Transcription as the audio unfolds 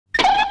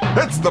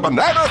It's the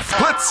Banana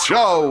Splits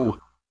Show!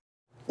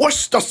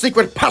 What's the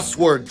secret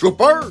password,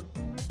 Drooper?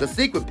 The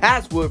secret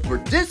password for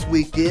this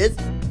week is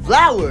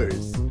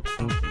flowers.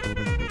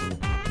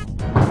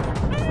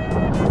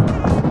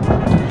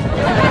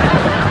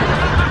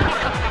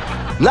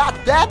 Not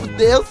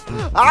daffodils.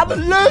 I'm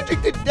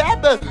allergic to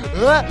daffodils.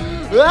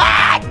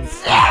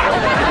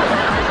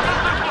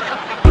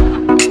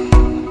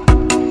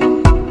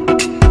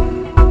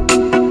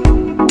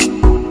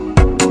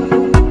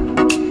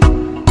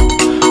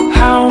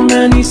 How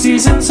many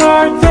seasons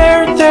are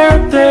there?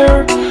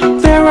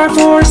 There are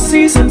 4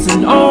 seasons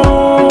in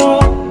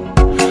all.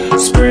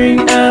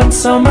 Spring and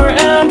summer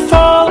and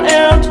fall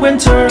and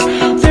winter.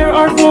 There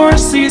are 4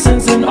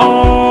 seasons in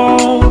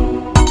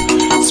all.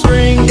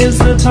 Spring is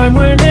the time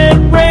when it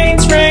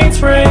rains.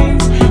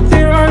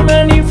 There are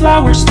many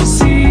flowers to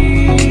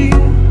see.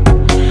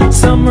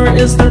 Summer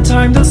is the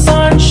time the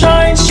sun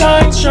shines.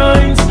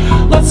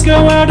 Let's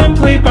go out and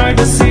play by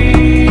the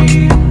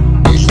sea.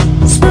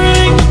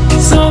 Spring,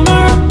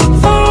 summer,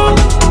 fall,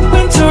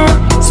 winter.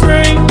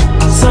 Spring,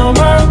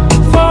 summer,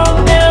 fall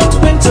and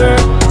winter.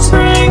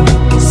 Spring,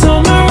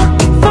 summer,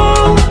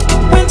 fall,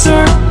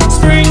 winter.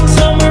 Spring,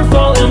 summer,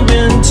 fall and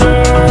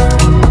winter.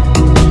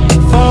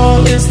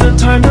 Fall is the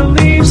time the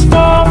leaves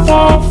fall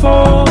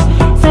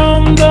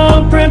from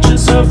the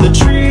branches of the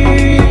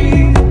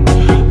tree.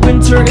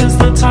 Winter is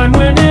the time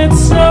when it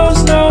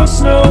snows.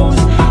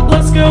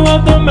 Let's go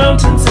up the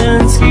mountains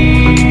and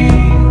ski.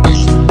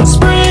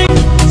 Spring,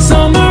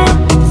 summer,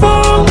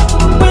 fall,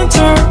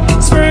 winter.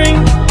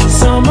 Spring,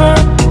 summer,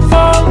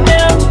 fall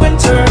and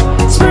winter.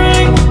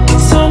 Spring,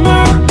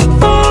 summer,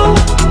 fall,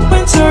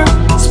 winter.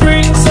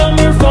 Spring,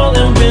 summer, fall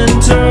and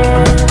winter.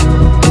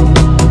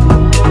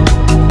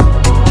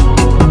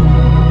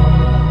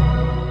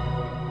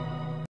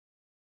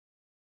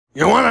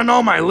 You wanna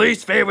know my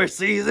least favorite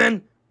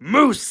season?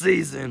 Moose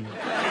season!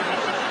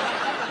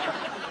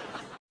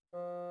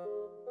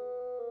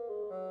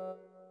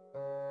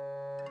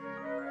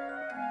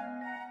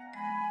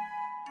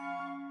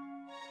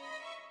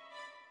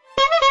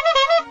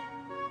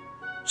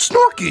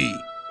 Snorky!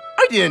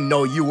 I didn't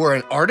know you were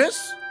an artist.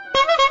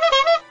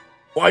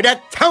 Why,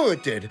 that's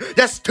talented!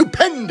 That's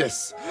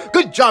stupendous!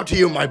 Good job to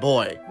you, my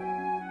boy!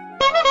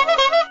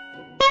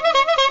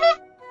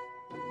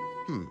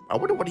 I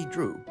wonder what he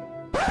drew.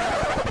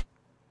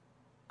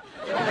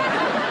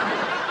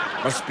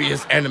 Must be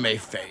his anime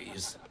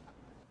phase.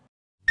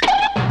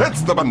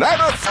 It's the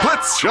Banana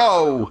Splits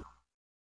Show!